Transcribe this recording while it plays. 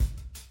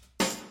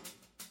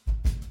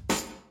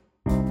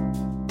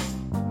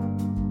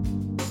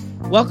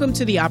Welcome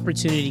to The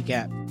Opportunity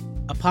Gap,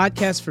 a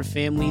podcast for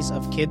families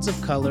of kids of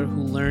color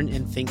who learn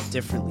and think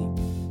differently.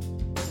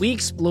 We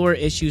explore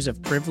issues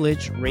of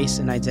privilege, race,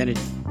 and identity,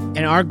 and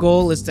our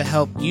goal is to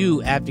help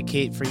you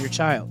advocate for your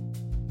child.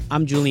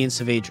 I'm Julian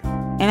Saavedra.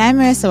 And I'm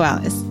Marissa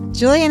Wallace.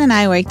 Julian and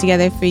I worked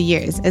together for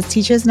years as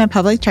teachers in a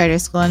public charter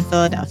school in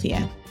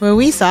Philadelphia, where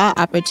we saw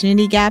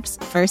opportunity gaps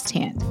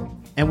firsthand.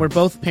 And we're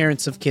both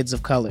parents of kids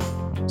of color,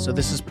 so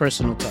this is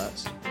personal to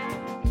us.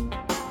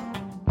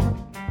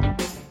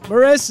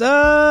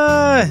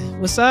 Marissa,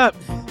 what's up?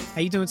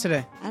 How you doing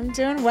today? I'm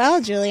doing well,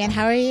 Julian.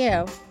 How are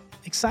you?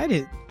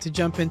 Excited to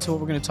jump into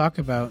what we're going to talk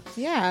about.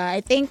 Yeah,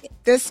 I think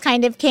this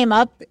kind of came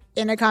up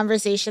in a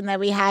conversation that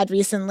we had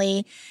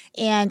recently,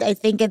 and I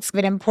think it's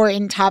an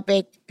important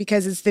topic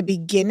because it's the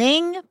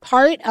beginning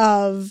part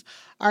of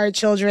our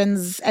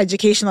children's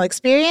educational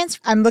experience.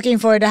 I'm looking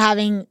forward to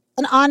having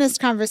an honest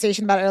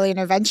conversation about early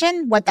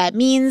intervention, what that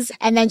means,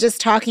 and then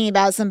just talking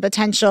about some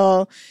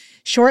potential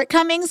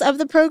shortcomings of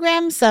the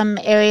program, some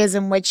areas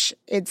in which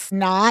it's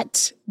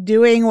not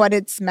doing what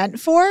it's meant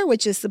for,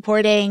 which is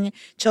supporting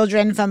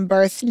children from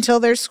birth until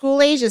their school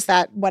age. Is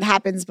that what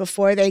happens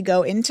before they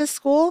go into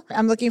school?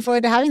 I'm looking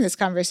forward to having this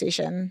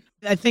conversation.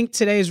 I think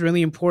today is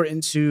really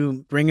important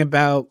to bring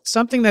about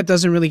something that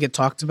doesn't really get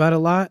talked about a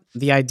lot,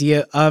 the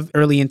idea of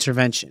early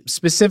intervention,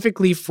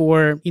 specifically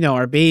for,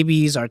 our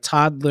babies, our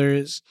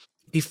toddlers,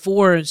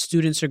 before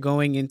students are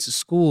going into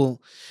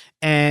school,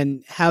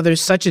 and how there's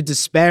such a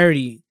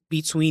disparity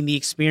between the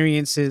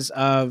experiences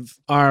of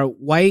our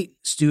white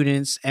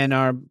students and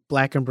our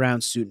Black and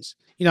brown students.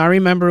 I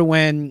remember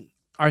when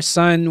our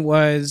son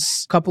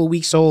was a couple of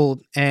weeks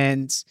old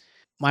and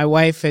my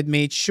wife had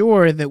made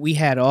sure that we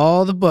had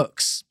all the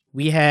books.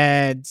 We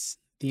had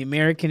the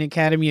American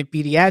Academy of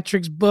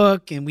Pediatrics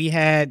book, and we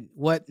had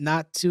what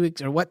to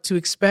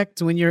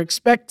expect when you're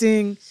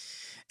expecting.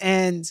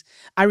 And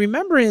I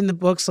remember in the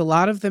books, a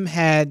lot of them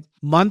had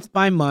month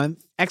by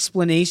month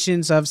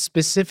explanations of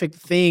specific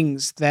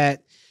things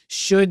that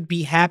should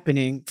be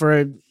happening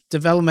for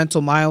developmental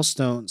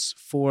milestones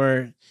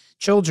for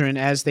children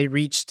as they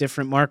reach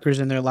different markers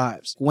in their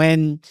lives.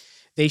 When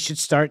they should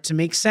start to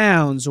make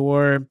sounds,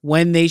 or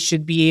when they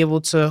should be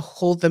able to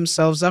hold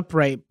themselves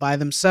upright by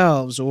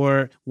themselves,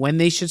 or when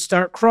they should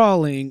start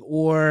crawling,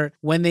 or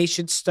when they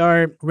should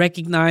start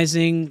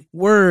recognizing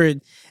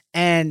words.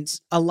 And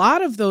a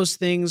lot of those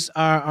things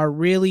are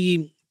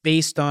really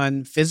based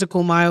on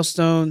physical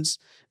milestones,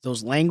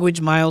 those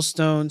language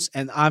milestones,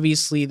 and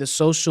obviously the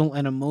social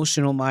and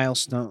emotional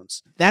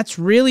milestones. That's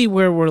really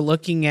where we're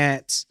looking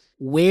at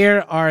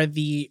where are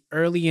the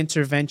early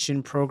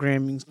intervention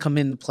programs come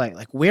into play?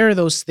 Like, where are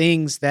those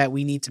things that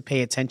we need to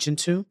pay attention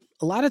to?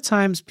 A lot of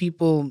times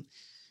people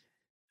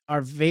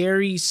are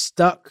very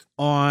stuck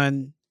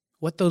on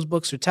what those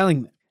books are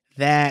telling them.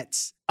 That,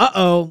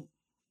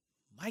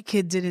 my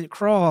kid didn't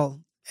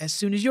crawl as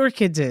soon as your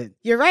kid did.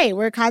 You're right.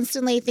 We're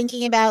constantly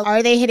thinking about,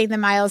 are they hitting the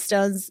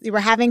milestones? We're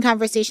having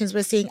conversations.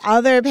 We're seeing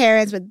other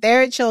parents with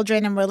their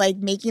children, and we're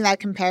making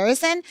that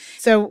comparison.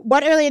 So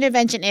what early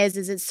intervention is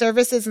it's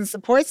services and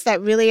supports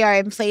that really are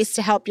in place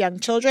to help young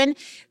children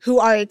who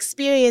are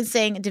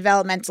experiencing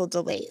developmental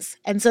delays.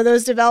 And so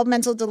those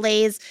developmental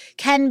delays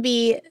can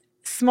be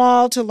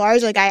small to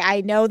large.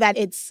 I know that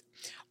it's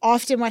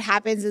often what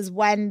happens is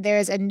when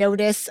there's a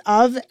notice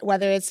of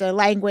whether it's a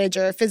language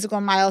or a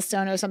physical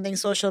milestone or something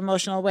social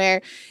emotional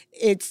where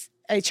it's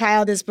a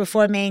child is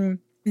performing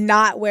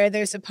not where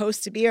they're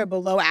supposed to be or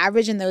below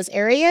average in those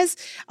areas,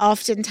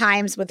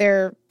 oftentimes with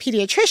their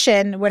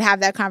pediatrician would have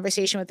that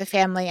conversation with the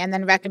family and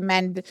then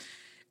recommend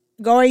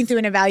going through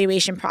an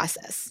evaluation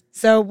process.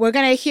 So we're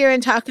going to hear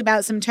and talk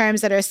about some terms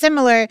that are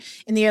similar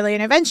in the early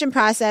intervention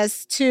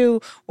process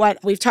to what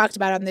we've talked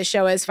about on this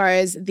show as far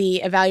as the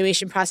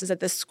evaluation process at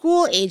the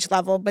school age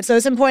level. But so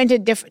it's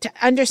important to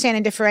understand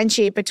and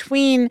differentiate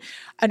between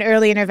an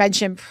early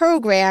intervention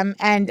program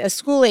and a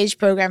school age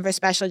program for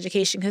special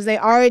education because they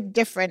are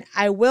different.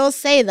 I will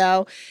say,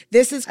 though,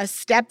 this is a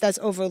step that's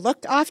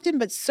overlooked often,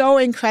 but so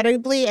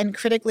incredibly and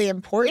critically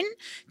important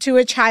to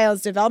a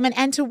child's development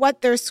and to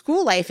what their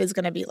school life is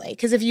going to be like.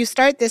 Because if you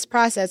start this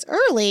process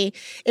early,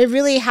 it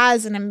really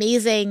has an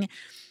amazing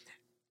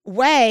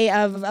way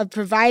of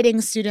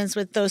providing students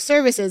with those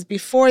services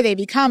before they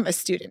become a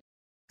student.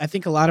 I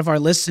think a lot of our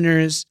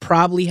listeners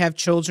probably have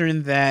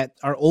children that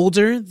are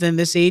older than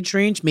this age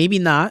range, maybe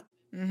not.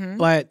 Mm-hmm.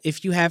 But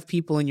if you have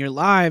people in your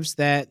lives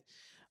that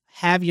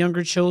have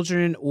younger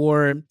children,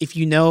 or if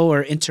you know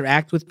or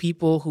interact with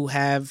people who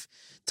have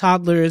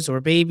toddlers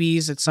or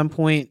babies at some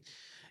point,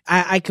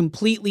 I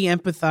completely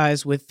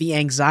empathize with the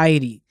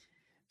anxiety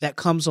that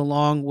comes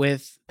along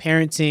with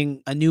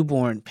parenting a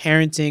newborn,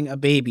 parenting a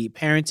baby,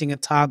 parenting a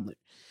toddler,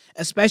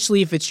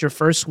 especially if it's your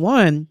first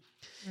one.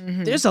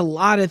 Mm-hmm. There's a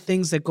lot of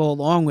things that go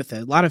along with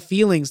it, a lot of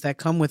feelings that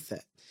come with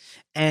it.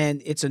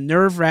 And it's a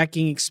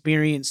nerve-wracking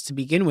experience to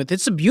begin with.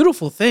 It's a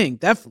beautiful thing,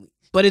 definitely,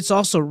 but it's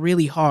also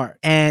really hard.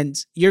 And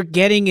you're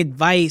getting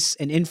advice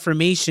and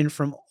information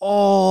from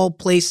all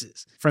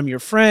places, from your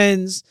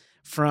friends,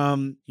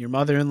 from your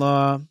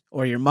mother-in-law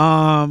or your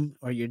mom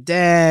or your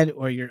dad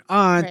or your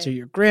aunt or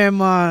your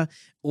grandma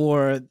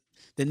or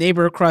the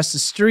neighbor across the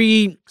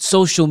street,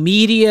 social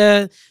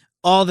media,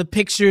 all the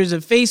pictures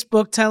of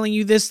Facebook telling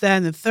you this, that,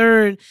 and the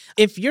third.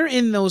 If you're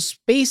in those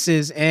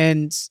spaces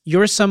and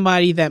you're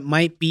somebody that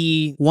might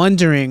be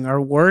wondering or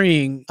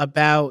worrying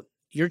about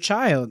your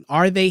child,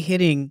 are they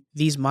hitting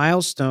these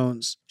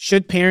milestones?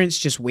 Should parents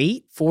just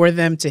wait for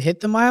them to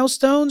hit the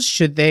milestones?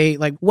 Should they,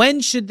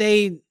 when should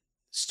they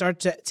start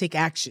to take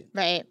action?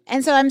 Right.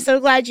 And so I'm so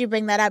glad you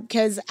bring that up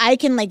because I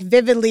can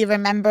vividly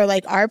remember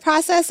our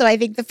process. So I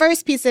think the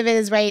first piece of it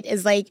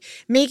is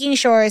making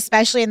sure,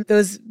 especially in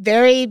those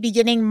very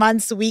beginning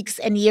months, weeks,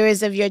 and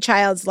years of your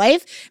child's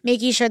life,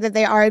 making sure that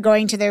they are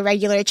going to their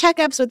regular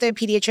checkups with their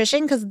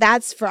pediatrician, because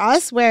that's for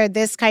us where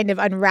this kind of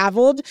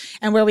unraveled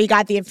and where we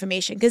got the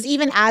information. Because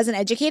even as an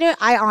educator,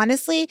 I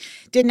honestly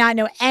did not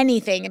know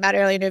anything about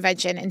early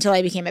intervention until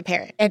I became a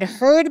parent. I'd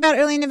heard about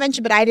early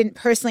intervention, but I didn't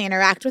personally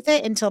interact with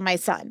it until my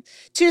son.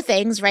 Two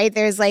things, right?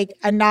 There's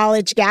a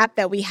knowledge gap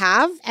that we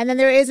have, and then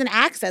there is an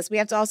access. We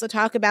have to also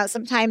talk about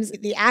sometimes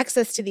the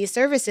access to these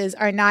services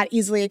are not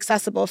easily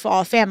accessible for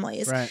all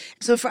families. Right.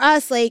 So for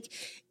us,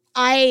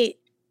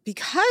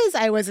 because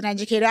I was an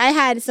educator, I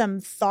had some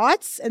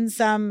thoughts and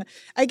some,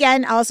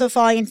 again, also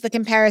falling into the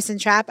comparison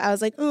trap. I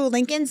was like, ooh,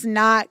 Lincoln's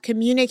not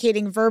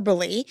communicating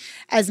verbally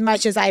as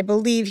much as I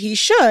believe he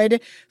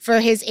should for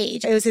his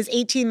age. It was his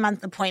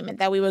 18-month appointment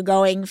that we were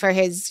going for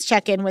his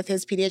check-in with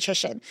his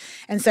pediatrician.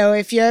 And so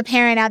if you're a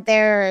parent out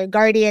there or a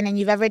guardian and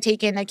you've ever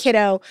taken a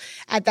kiddo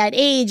at that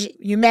age,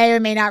 you may or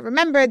may not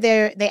remember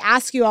they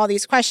ask you all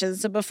these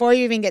questions. So before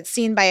you even get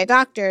seen by a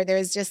doctor,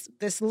 there's just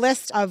this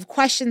list of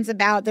questions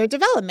about their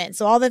development.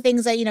 So all the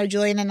things that,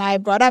 Julian and I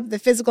brought up, the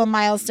physical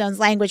milestones,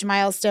 language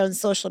milestones,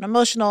 social and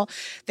emotional,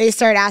 they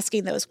start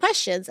asking those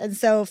questions. And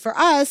so for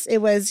us, it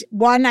was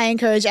one, I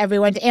encourage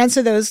everyone to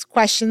answer those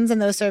questions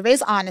and those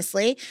surveys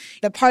honestly.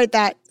 The part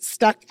that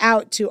stuck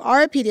out to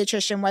our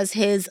pediatrician was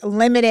his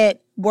limited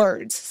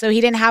words. So he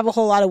didn't have a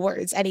whole lot of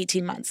words at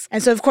 18 months.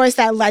 And so, of course,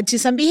 that led to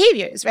some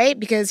behaviors, right?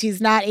 Because he's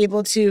not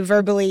able to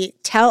verbally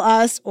tell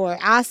us or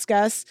ask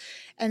us.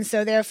 And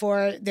so,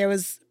 therefore, there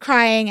was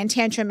crying and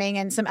tantruming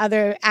and some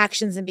other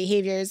actions and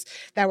behaviors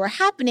that were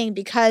happening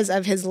because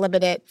of his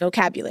limited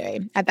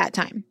vocabulary at that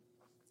time.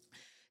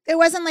 There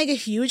wasn't a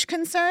huge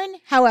concern.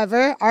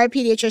 However, our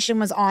pediatrician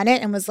was on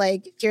it and was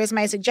like, here's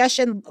my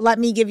suggestion. Let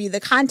me give you the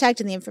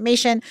contact and the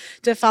information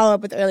to follow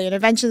up with early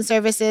intervention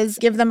services,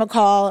 give them a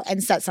call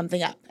and set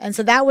something up. And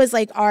so that was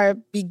our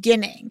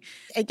beginning.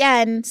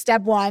 Again,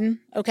 step one.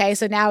 Okay,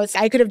 so now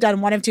I could have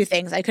done one of two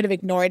things. I could have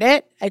ignored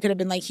it. I could have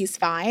been like, he's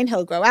fine.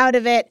 He'll grow out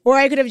of it. Or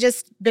I could have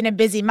just been a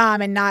busy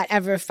mom and not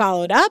ever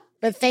followed up.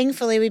 But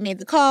thankfully, we made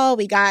the call.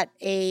 We got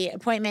an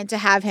appointment to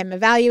have him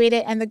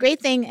evaluated. And the great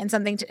thing, and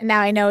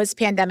now I know it's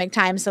pandemic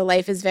time, so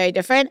life is very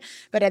different.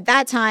 But at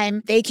that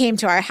time, they came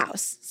to our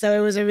house. So it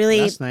was a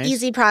really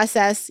easy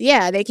process.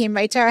 Yeah, they came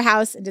right to our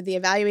house and did the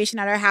evaluation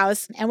at our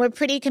house. And we're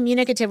pretty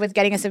communicative with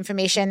getting us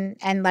information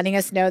and letting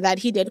us know that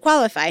he did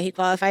qualify. He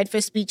qualified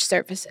for speech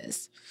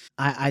services.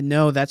 I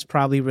know that's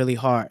probably really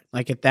hard.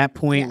 At that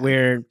point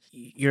where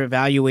you're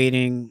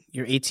evaluating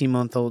your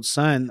 18-month-old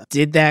son,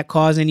 did that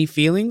cause any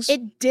feelings?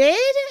 It did.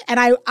 And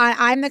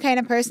I'm the kind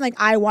of person,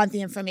 I want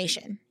the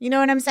information. You know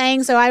what I'm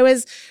saying? So I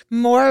was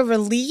more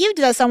relieved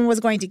that someone was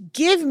going to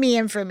give me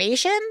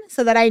information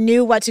so that I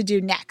knew what to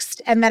do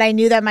next and that I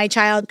knew that my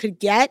child could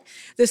get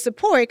the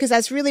support, because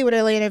that's really what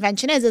early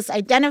intervention is. It's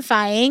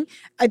identifying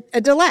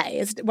a delay.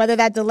 It's whether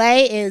that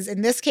delay is,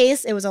 in this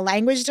case, it was a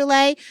language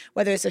delay,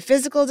 whether it's a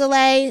physical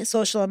delay,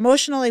 social,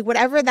 emotional,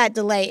 whatever that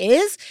delay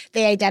is,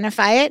 they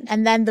identify it.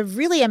 And then the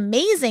really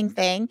amazing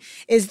thing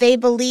is they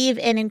believe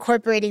in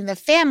incorporating the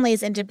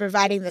families into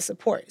providing the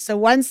support. So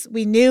once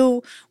we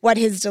knew what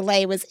his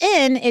delay was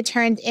in, it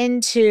turned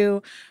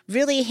into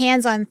really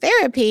hands-on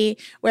therapy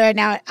where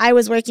now I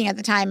was working at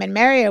the time and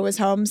Mario was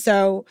home.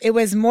 So it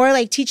was more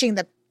like teaching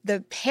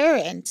the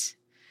parent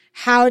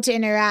how to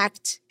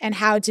interact and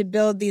how to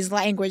build these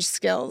language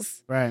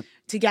skills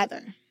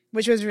together,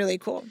 which was really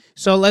cool.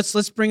 So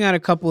let's bring out a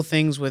couple of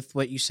things with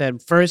what you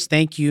said. First,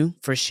 thank you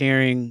for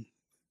sharing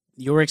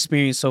your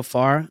experience so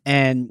far.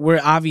 And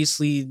we're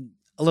obviously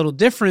a little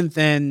different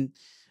than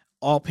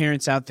all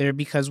parents out there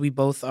because we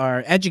both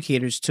are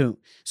educators too.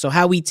 So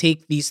how we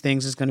take these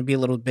things is going to be a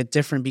little bit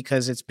different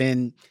because it's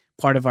been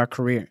part of our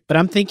career. But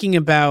I'm thinking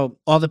about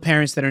all the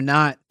parents that are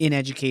not in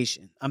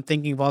education. I'm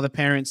thinking of all the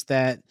parents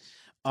that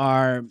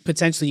are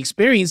potentially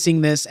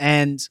experiencing this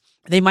and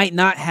they might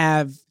not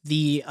have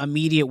the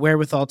immediate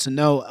wherewithal to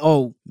know,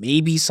 oh,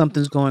 maybe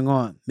something's going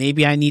on.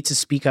 Maybe I need to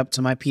speak up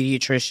to my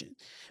pediatrician.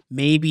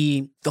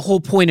 Maybe the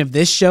whole point of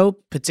this show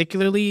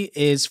particularly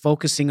is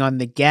focusing on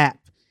the gap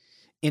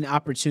in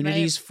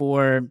opportunities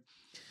for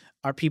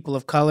our people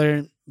of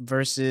color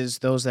versus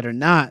those that are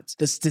not.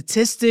 The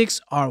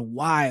statistics are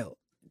wild.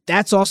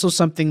 That's also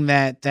something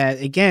that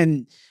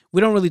again,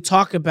 we don't really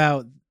talk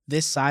about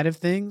this side of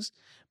things,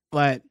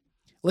 but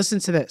listen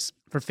to this.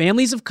 For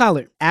families of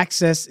color,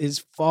 access is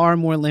far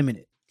more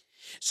limited.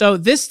 So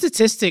this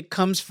statistic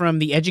comes from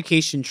the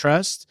Education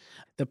Trust.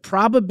 The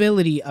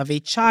probability of a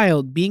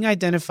child being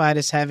identified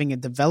as having a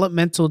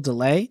developmental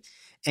delay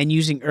and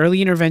using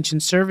early intervention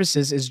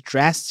services is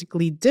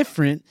drastically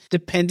different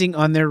depending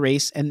on their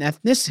race and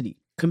ethnicity,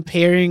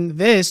 comparing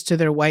this to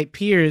their white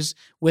peers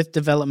with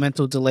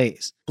developmental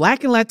delays.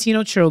 Black and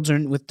Latino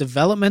children with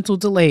developmental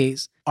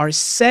delays are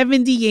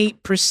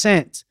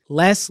 78%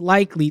 less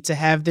likely to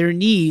have their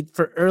need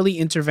for early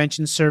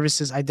intervention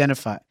services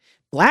identified.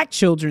 Black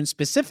children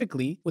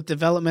specifically with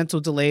developmental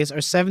delays are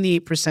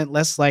 78%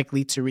 less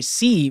likely to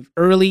receive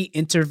early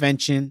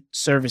intervention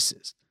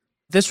services.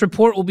 This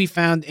report will be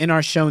found in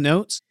our show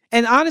notes.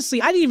 And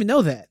honestly, I didn't even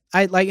know that.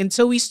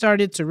 Until we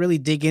started to really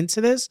dig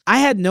into this, I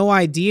had no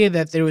idea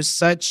that there was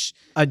such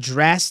a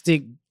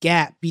drastic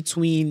gap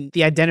between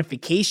the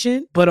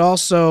identification, but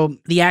also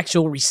the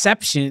actual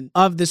reception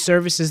of the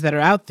services that are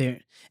out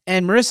there.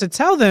 And Marissa,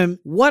 tell them,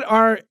 what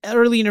are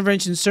early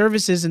intervention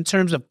services in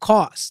terms of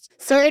cost?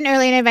 Certain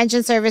early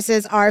intervention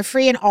services are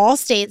free in all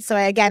states. So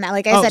again,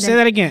 like I said— say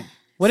that again.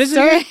 What is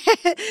it?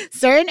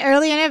 Certain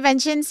early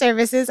intervention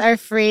services are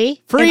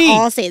free in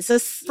all states. So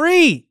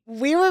free.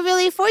 We were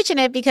really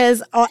fortunate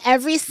because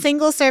every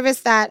single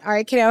service that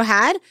our kiddo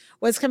had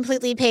was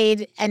completely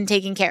paid and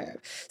taken care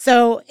of.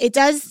 So it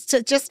does,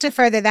 just to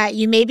further that,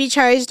 you may be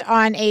charged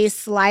on a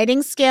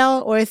sliding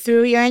scale or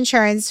through your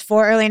insurance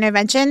for early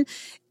intervention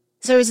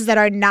services that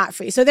are not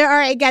free. So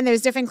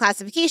there's different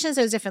classifications,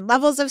 there's different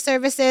levels of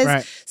services.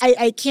 Right.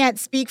 I can't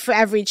speak for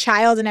every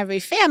child and every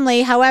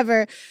family.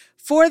 However,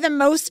 for the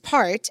most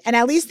part, and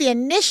at least the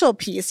initial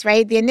piece,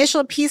 right? The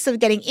initial piece of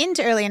getting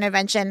into early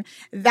intervention,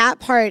 that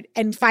part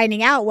and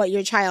finding out what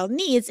your child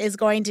needs is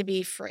going to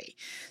be free.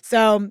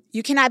 So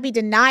you cannot be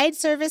denied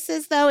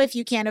services, though, if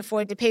you can't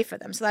afford to pay for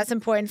them. So that's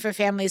important for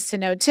families to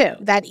know, too,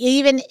 that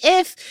even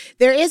if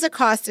there is a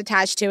cost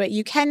attached to it,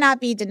 you cannot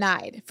be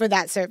denied for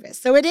that service.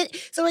 So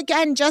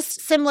again,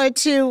 just similar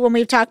to when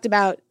we've talked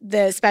about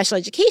the special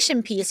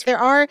education piece, there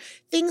are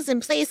things in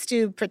place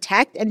to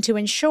protect and to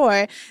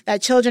ensure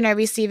that children are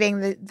receiving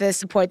the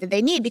support that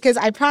they need. Because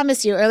I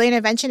promise you, early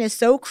intervention is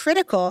so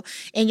critical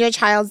in your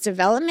child's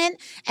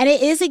development, and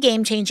it is a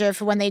game changer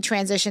for when they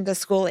transition to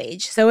school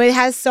age. So it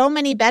has so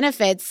many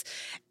benefits.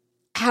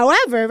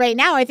 However, right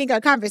now, I think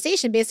our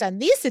conversation based on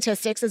these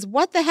statistics is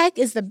what the heck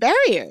is the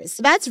barriers?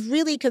 That's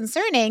really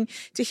concerning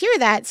to hear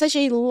that such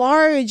a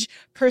large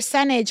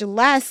percentage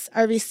less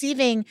are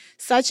receiving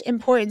such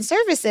important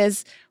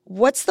services.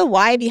 What's the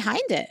why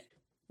behind it?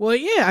 Well,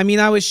 yeah,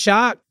 I was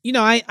shocked.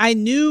 I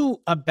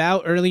knew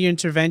about early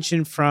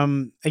intervention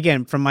from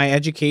my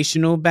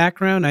educational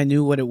background. I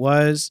knew what it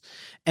was.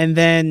 And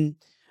then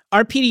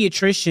our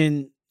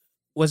pediatrician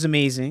was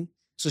amazing.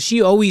 So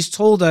she always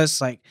told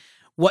us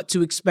what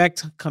to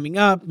expect coming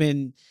up.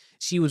 And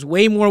she was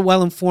way more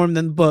well-informed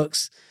than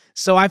books.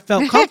 So I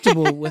felt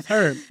comfortable with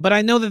her. But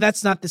I know that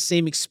that's not the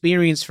same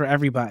experience for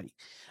everybody.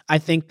 I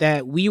think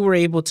that we were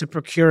able to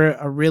procure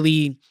a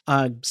really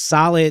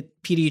solid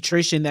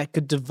pediatrician that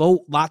could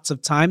devote lots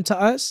of time to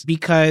us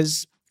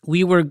because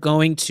we were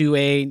going to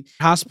a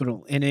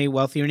hospital in a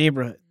wealthier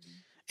neighborhood.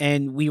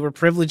 And we were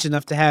privileged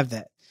enough to have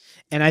that.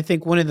 And I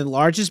think one of the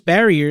largest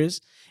barriers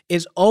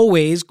is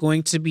always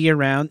going to be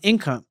around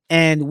income.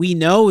 And we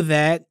know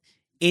that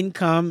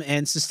income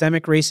and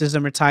systemic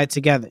racism are tied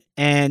together.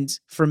 And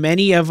for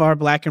many of our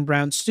Black and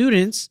brown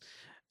students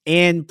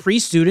and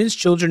pre-students,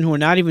 children who are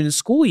not even in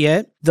school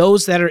yet,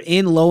 those that are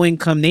in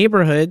low-income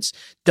neighborhoods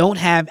don't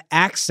have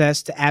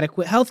access to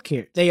adequate health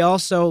care. They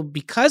also,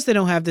 because they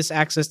don't have this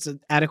access to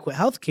adequate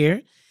health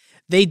care,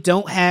 they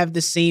don't have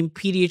the same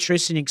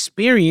pediatrician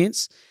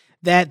experience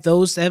that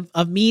those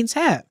of means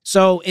have.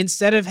 So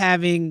instead of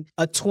having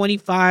a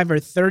 25 or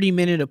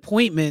 30-minute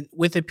appointment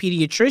with a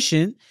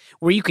pediatrician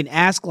where you can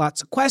ask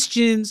lots of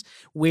questions,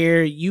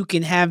 where you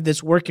can have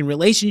this working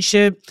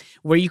relationship,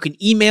 where you can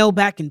email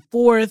back and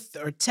forth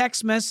or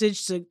text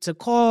message to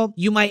call,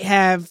 you might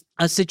have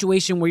a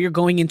situation where you're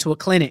going into a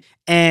clinic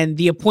and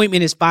the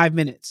appointment is 5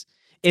 minutes.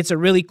 It's a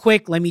really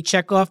quick, let me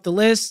check off the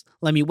list,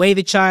 let me weigh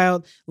the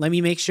child, let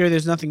me make sure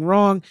there's nothing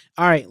wrong.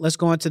 All right, let's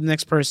go on to the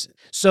next person.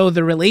 So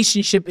the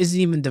relationship isn't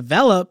even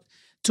developed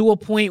to a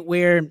point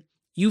where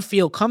you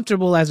feel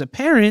comfortable as a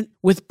parent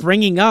with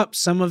bringing up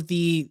some of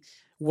the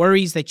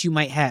worries that you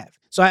might have.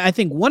 So I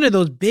think one of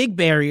those big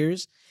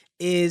barriers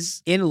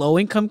is in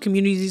low-income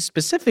communities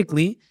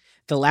specifically,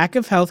 the lack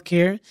of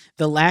healthcare,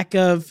 the lack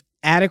of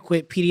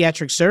adequate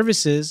pediatric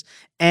services,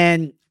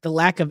 and the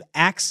lack of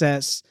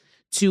access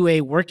to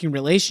a working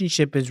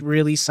relationship is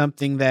really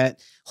something that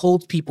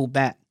holds people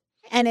back.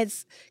 And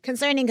it's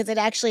concerning because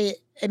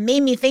it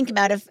made me think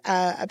about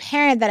a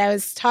parent that I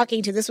was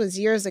talking to. This was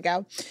years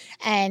ago.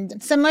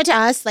 And similar to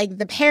us,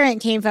 the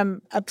parent came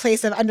from a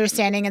place of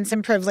understanding and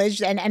some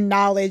privilege and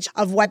knowledge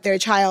of what their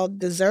child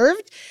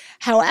deserved.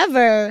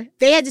 However,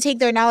 they had to take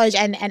their knowledge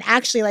and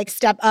actually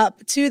step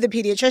up to the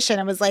pediatrician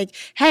and was like,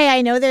 hey,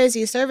 I know there's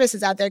these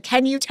services out there.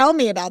 Can you tell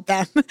me about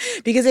them?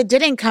 Because it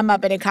didn't come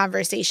up in a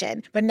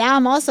conversation. But now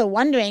I'm also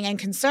wondering and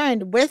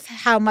concerned with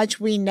how much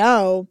we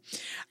know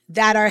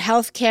that our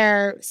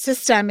healthcare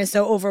system is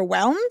so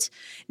overwhelmed.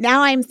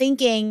 Now I'm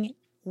thinking,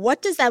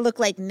 what does that look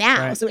like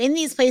now? Right. So in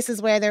these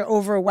places where they're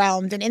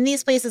overwhelmed and in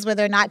these places where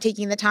they're not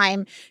taking the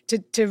time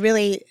to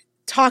really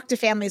talk to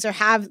families or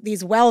have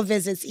these well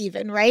visits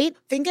even, right?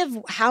 Think of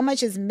how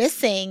much is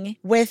missing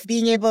with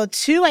being able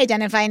to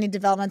identify any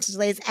developmental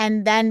delays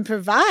and then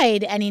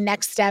provide any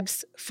next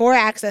steps for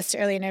access to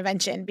early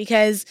intervention.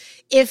 Because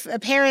if a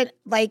parent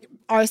like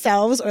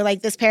ourselves or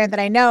like this parent that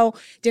I know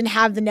didn't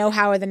have the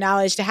know-how or the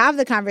knowledge to have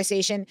the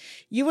conversation,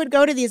 you would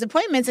go to these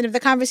appointments and if the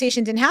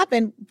conversation didn't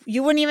happen,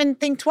 you wouldn't even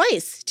think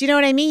twice. Do you know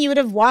what I mean? You would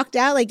have walked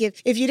out. Like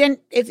if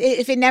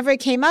it never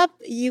came up,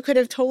 you could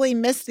have totally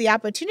missed the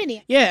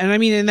opportunity. Yeah, and I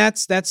mean, and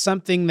that's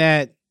something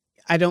that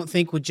I don't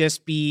think would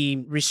just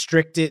be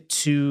restricted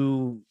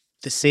to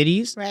the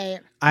cities. Right.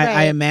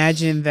 I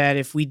imagine that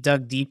if we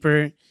dug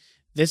deeper,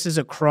 this is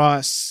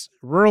across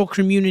rural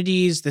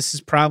communities. This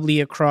is probably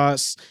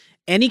across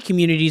any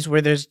communities where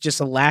there's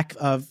just a lack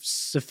of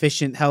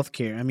sufficient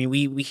healthcare. I mean,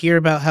 we hear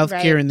about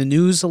healthcare in the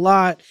news a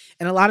lot,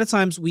 and a lot of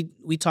times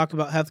we talk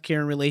about healthcare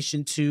in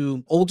relation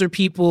to older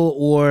people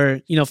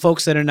or,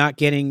 folks that are not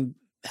getting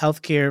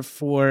healthcare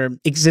for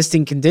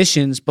existing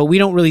conditions, but we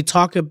don't really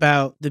talk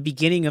about the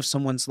beginning of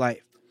someone's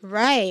life.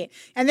 Right.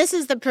 And this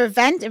is the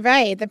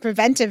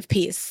preventive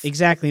piece.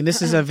 Exactly. And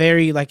this is a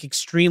very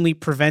extremely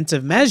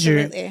preventive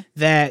measure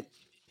that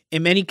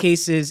in many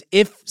cases,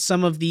 if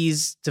some of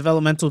these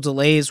developmental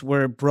delays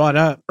were brought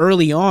up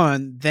early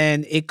on,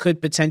 then it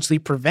could potentially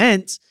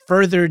prevent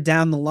further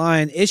down the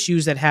line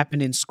issues that happen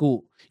in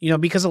school.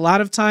 Because a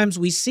lot of times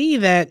we see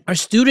that our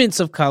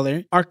students of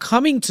color are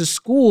coming to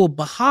school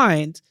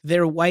behind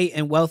their white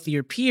and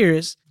wealthier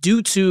peers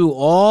due to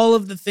all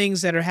of the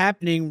things that are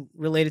happening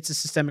related to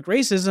systemic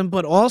racism,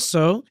 but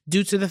also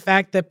due to the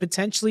fact that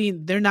potentially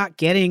they're not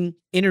getting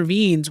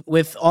intervened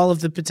with all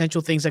of the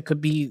potential things that could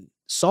be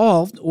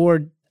solved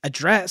or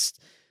addressed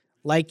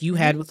like you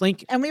had with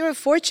Lincoln. And we were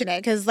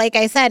fortunate because, like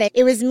I said,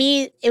 it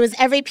was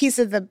every piece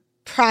of the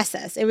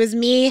process. It was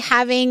me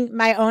having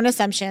my own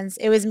assumptions.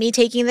 It was me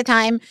taking the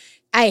time.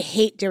 I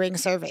hate doing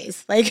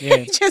surveys.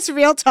 Just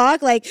real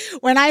talk.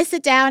 When I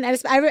sit down, and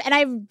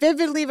I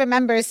vividly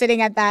remember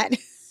sitting at that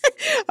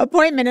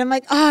appointment and I'm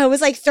like, it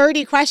was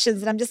 30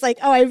 questions. And I'm just like,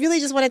 I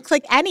really just want to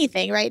click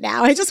anything right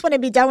now. I just want to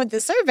be done with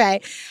the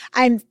survey.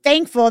 I'm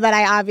thankful that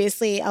I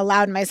obviously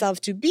allowed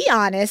myself to be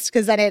honest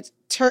because then it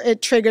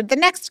triggered the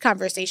next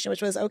conversation,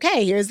 which was,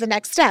 okay, here's the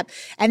next step.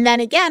 And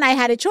then again, I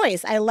had a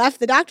choice. I left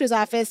the doctor's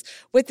office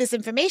with this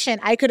information.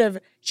 I could have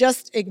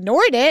just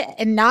ignored it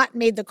and not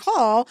made the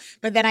call,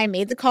 but then I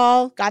made the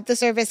call, got the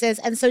services.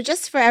 And so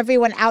just for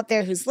everyone out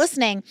there who's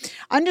listening,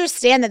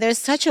 understand that there's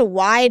such a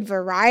wide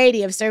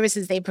variety of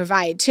services they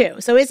provide too.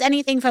 So it's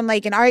anything from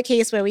in our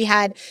case where we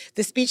had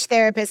the speech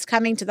therapist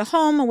coming to the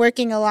home,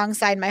 working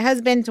alongside my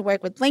husband to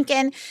work with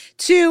Lincoln,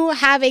 to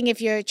having, if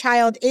your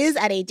child is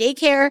at a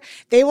daycare,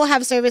 they will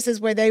have services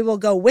where they will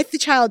go with the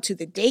child to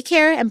the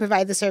daycare and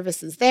provide the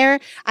services there.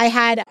 I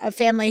had a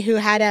family who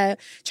had a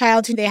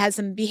child who they had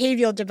some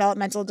behavioral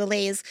developmental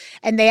delays,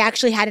 and they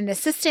actually had an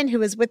assistant who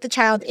was with the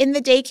child in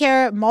the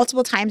daycare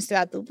multiple times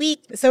throughout the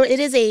week. So it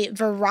is a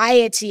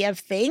variety of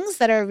things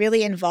that are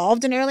really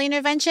involved in early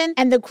intervention.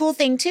 And the cool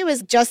thing too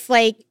is just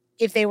like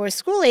if they were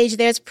school age,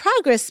 there's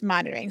progress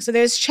monitoring. So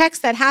there's checks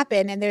that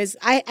happen, and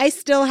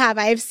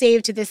I've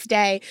saved to this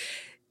day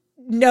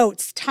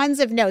notes, tons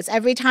of notes.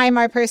 Every time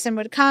our person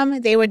would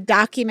come, they would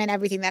document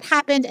everything that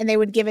happened and they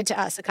would give it to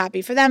us, a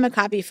copy for them, a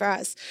copy for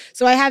us.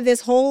 So I have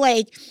this whole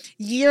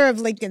year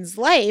of Lincoln's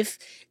life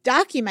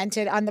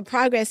documented on the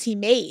progress he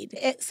made.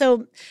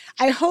 So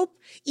I hope,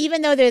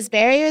 even though there's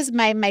barriers,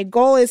 my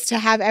goal is to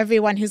have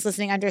everyone who's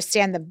listening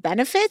understand the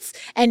benefits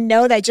and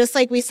know that just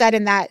like we said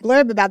in that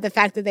blurb about the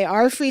fact that they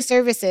are free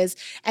services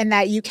and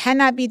that you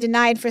cannot be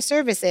denied for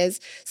services.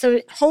 So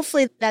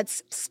hopefully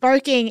that's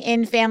sparking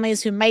in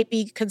families who might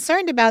be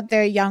concerned about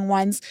their young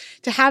ones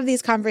to have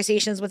these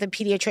conversations with a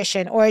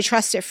pediatrician or a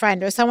trusted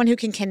friend or someone who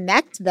can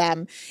connect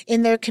them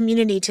in their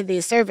community to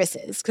these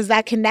services, because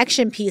that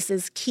connection piece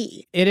is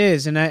key. It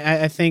is. And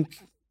I think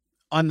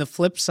on the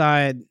flip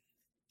side,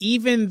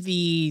 even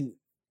the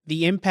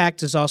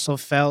impact is also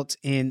felt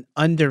in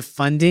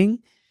underfunding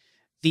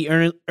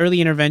the early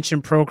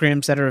intervention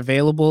programs that are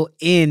available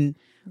in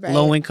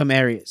low-income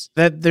areas.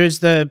 That there's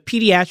the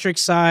pediatric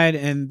side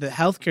and the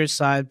healthcare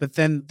side, but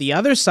then the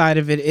other side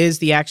of it is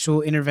the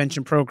actual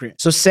intervention program.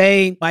 So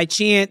say by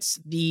chance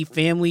the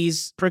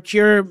families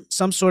procure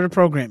some sort of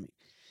programming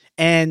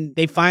and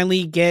they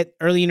finally get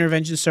early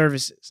intervention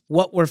services.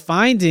 What we're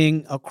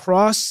finding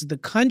across the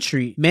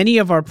country, many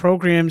of our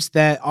programs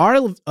that are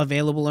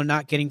available are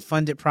not getting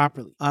funded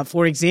properly.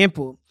 For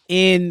example,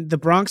 in the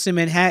Bronx and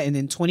Manhattan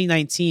in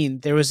 2019,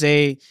 there was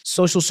a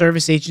social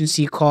service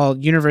agency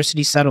called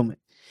University Settlement,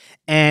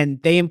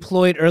 and they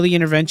employed early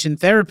intervention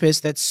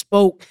therapists that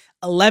spoke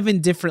 11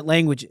 different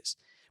languages,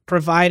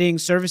 providing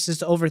services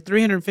to over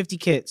 350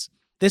 kids.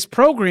 This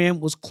program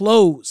was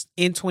closed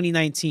in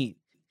 2019.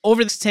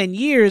 Over this 10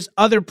 years,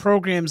 other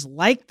programs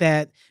like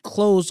that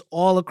closed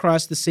all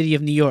across the city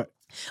of New York.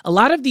 A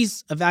lot of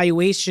these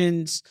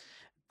evaluations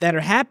that are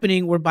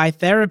happening were by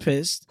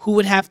therapists who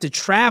would have to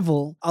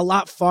travel a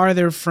lot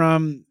farther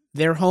from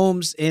their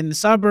homes in the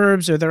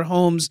suburbs or their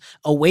homes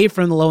away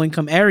from the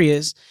low-income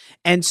areas.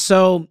 And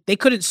so they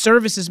couldn't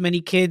service as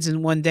many kids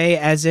in one day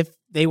as if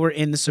they were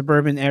in the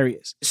suburban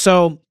areas.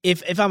 So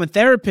if I'm a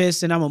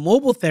therapist and I'm a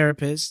mobile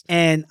therapist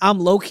and I'm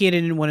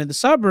located in one of the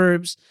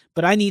suburbs,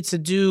 but I need to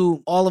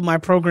do all of my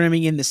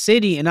programming in the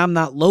city and I'm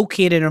not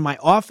located or my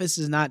office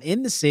is not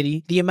in the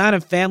city, the amount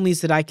of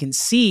families that I can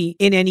see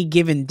in any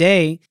given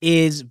day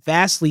is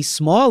vastly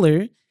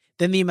smaller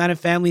than the amount of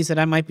families that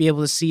I might be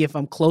able to see if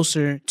I'm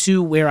closer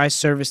to where I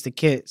service the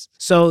kids.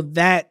 So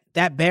that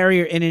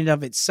barrier in and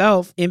of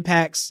itself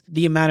impacts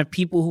the amount of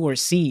people who are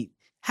seen.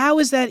 How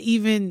is that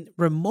even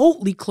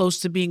remotely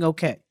close to being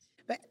okay?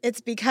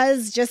 It's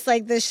because just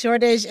like the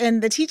shortage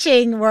in the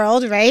teaching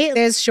world, right?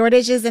 There's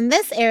shortages in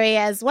this area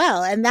as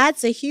well. And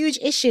that's a huge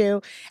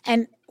issue.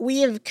 And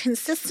we have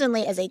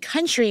consistently, as a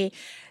country,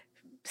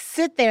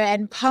 sit there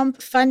and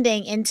pump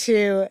funding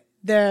into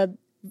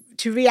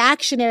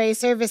reactionary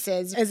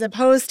services as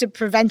opposed to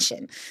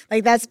prevention.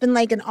 Like that's been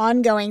like an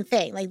ongoing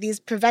thing. Like these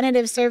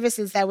preventative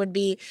services that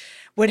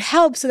would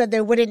help so that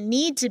there wouldn't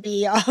need to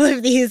be all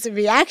of these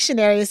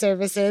reactionary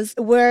services,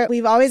 where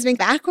we've always been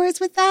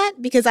backwards with that,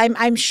 because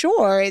I'm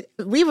sure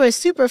we were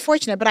super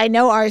fortunate, but I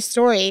know our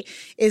story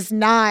is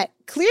not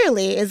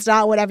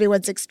what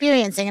everyone's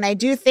experiencing. And I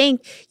do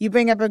think you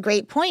bring up a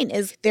great point,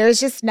 is there's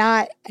just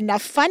not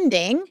enough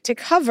funding to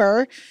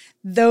cover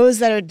those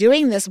that are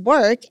doing this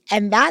work.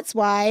 And that's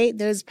why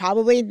there's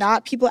probably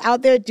not people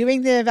out there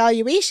doing the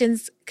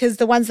evaluations, because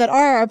the ones that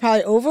are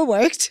probably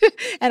overworked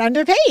and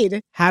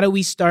underpaid. How do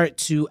we start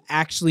to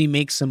actually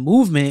make some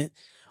movement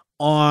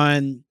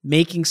on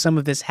making some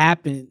of this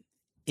happen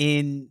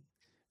in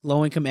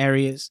low-income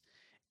areas,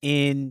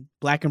 in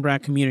Black and brown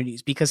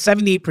communities? Because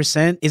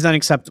 78% is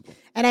unacceptable.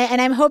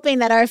 And I'm hoping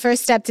that our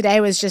first step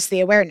today was just the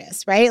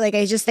awareness, right? Like,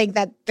 I just think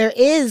that there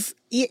is,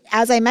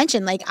 as I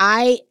mentioned, like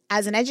I,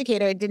 as an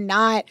educator, did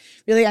not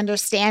really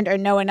understand or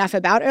know enough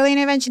about early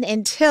intervention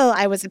until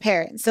I was a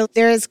parent. So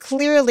there is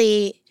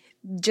clearly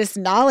just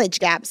knowledge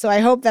gap. So I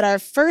hope that our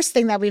first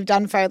thing that we've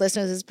done for our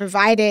listeners is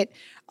provided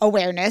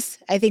awareness.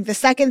 I think the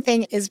second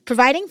thing is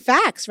providing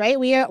facts, right?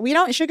 We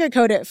don't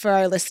sugarcoat it for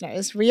our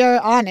listeners. We are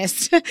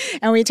honest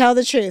and we tell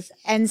the truth.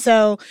 And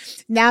so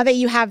now that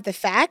you have the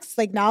facts,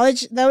 like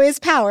knowledge though is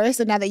power.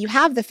 So now that you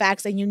have the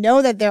facts and you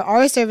know that there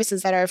are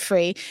services that are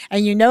free,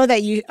 and you know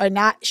that you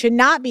should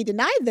not be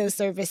denied those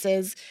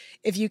services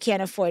if you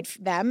can't afford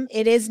them,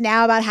 it is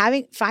now about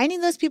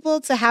finding those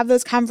people to have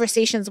those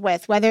conversations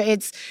with, whether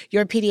it's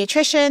your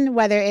pediatrician,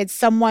 whether it's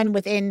someone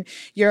within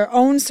your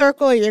own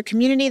circle or your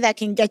community that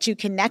can get you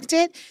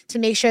connected to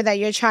make sure that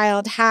your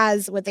child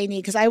has what they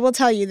need. Because I will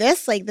tell you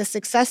this, like the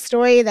success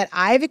story that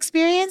I've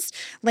experienced,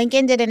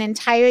 Lincoln did an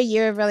entire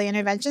year of early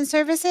intervention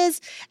services.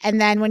 And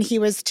then when he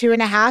was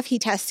 2.5, he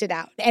tested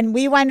out. And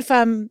we went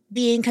from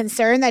being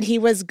concerned that he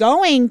was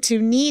going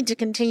to need to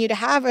continue to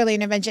have early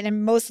intervention.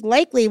 And most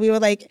likely we were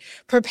like,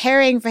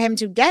 preparing for him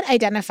to get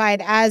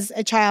identified as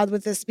a child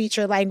with a speech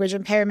or language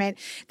impairment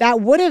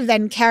that would have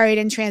then carried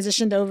and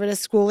transitioned over to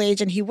school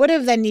age, and he would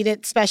have then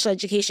needed special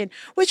education,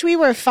 which we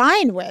were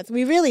fine with.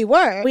 We really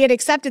were. We had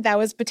accepted that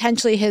was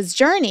potentially his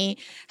journey.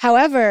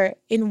 However,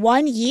 in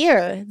 1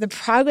 year, the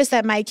progress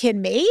that my kid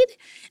made,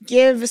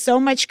 give so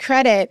much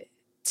credit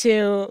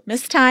to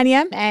Miss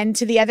Tanya and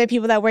to the other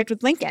people that worked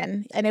with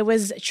Lincoln. And it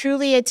was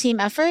truly a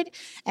team effort.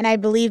 And I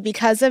believe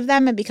because of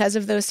them and because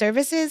of those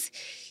services,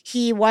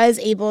 he was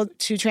able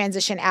to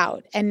transition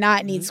out and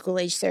not need school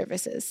age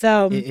services.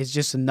 So it's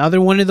just another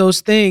one of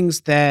those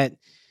things that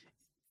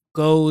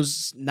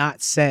goes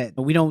not said.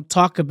 We don't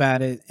talk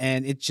about it,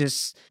 and it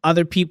just,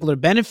 other people are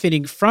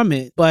benefiting from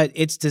it, but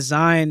it's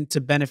designed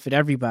to benefit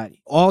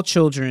everybody. All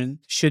children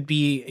should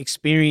be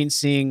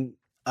experiencing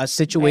a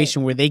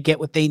situation where they get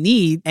what they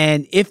need.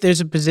 And if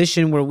there's a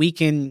position where we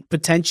can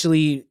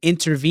potentially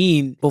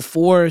intervene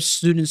before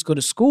students go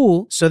to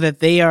school so that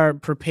they are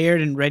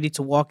prepared and ready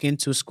to walk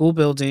into a school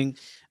building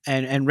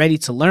and ready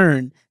to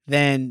learn,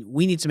 then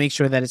we need to make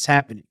sure that it's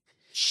happening.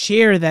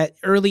 Share that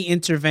early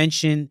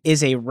intervention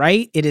is a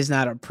right. It is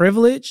not a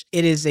privilege.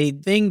 It is a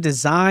thing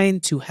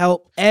designed to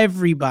help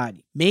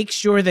everybody. Make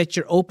sure that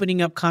you're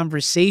opening up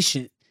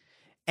conversation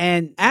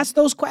and ask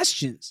those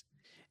questions.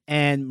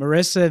 And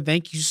Marissa,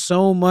 thank you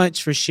so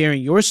much for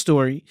sharing your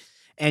story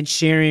and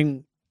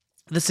sharing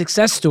the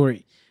success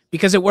story,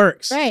 because it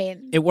works. Right.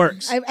 It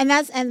works. And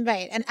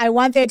I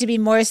want there to be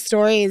more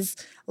stories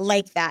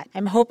like that.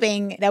 I'm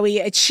hoping that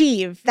we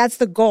achieve, that's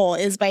the goal,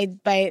 is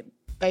by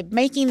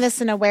making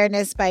this an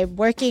awareness, by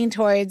working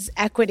towards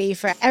equity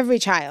for every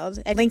child.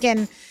 And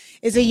Lincoln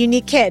is a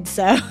unique kid,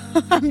 so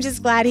I'm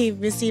just glad he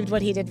received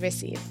what he did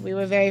receive. We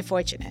were very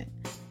fortunate.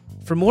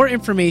 For more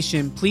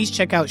information, please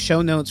check out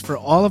show notes for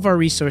all of our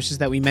resources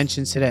that we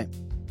mentioned today.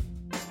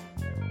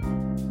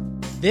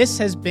 This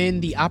has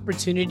been The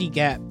Opportunity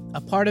Gap, a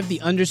part of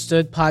the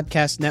Understood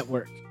Podcast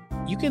Network.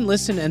 You can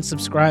listen and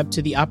subscribe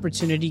to The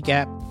Opportunity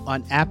Gap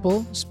on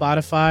Apple,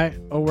 Spotify,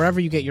 or wherever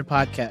you get your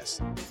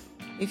podcasts.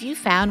 If you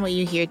found what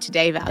you hear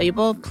today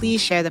valuable,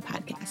 please share the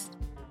podcast.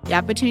 The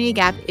Opportunity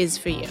Gap is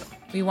for you.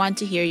 We want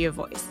to hear your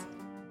voice.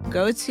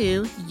 Go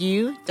to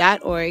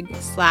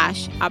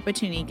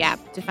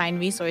u.org/opportunitygap to find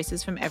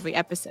resources from every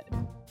episode.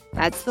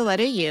 That's the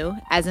letter U,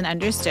 as in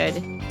understood,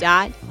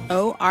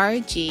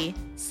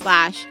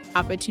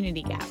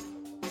 .org/opportunitygap.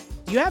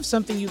 Do you have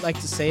something you'd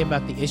like to say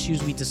about the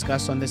issues we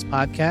discuss on this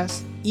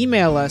podcast?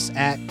 Email us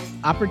at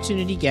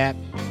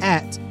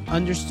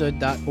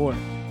opportunitygap@understood.org.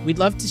 We'd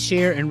love to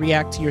share and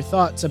react to your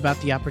thoughts about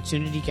the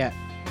Opportunity Gap.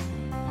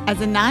 As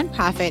a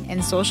nonprofit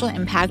and social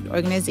impact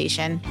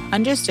organization,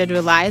 Understood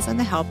relies on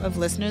the help of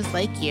listeners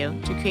like you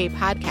to create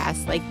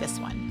podcasts like this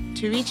one,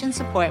 to reach and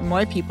support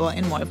more people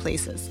in more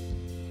places.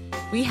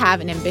 We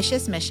have an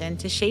ambitious mission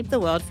to shape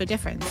the world for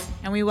difference,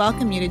 and we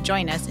welcome you to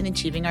join us in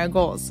achieving our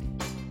goals.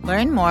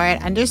 Learn more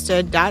at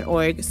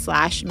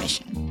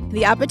understood.org/mission.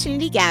 The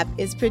Opportunity Gap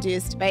is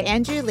produced by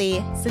Andrew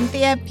Lee,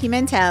 Cynthia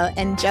Pimentel,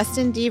 and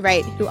Justin D.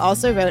 Wright, who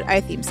also wrote our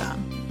theme song.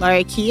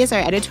 Laura Key is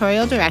our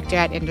editorial director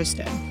at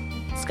Understood.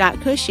 Scott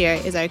Koshier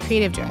is our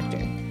creative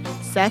director.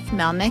 Seth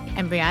Melnick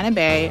and Brianna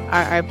Berry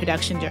are our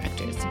production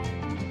directors.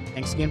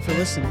 Thanks again for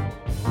listening.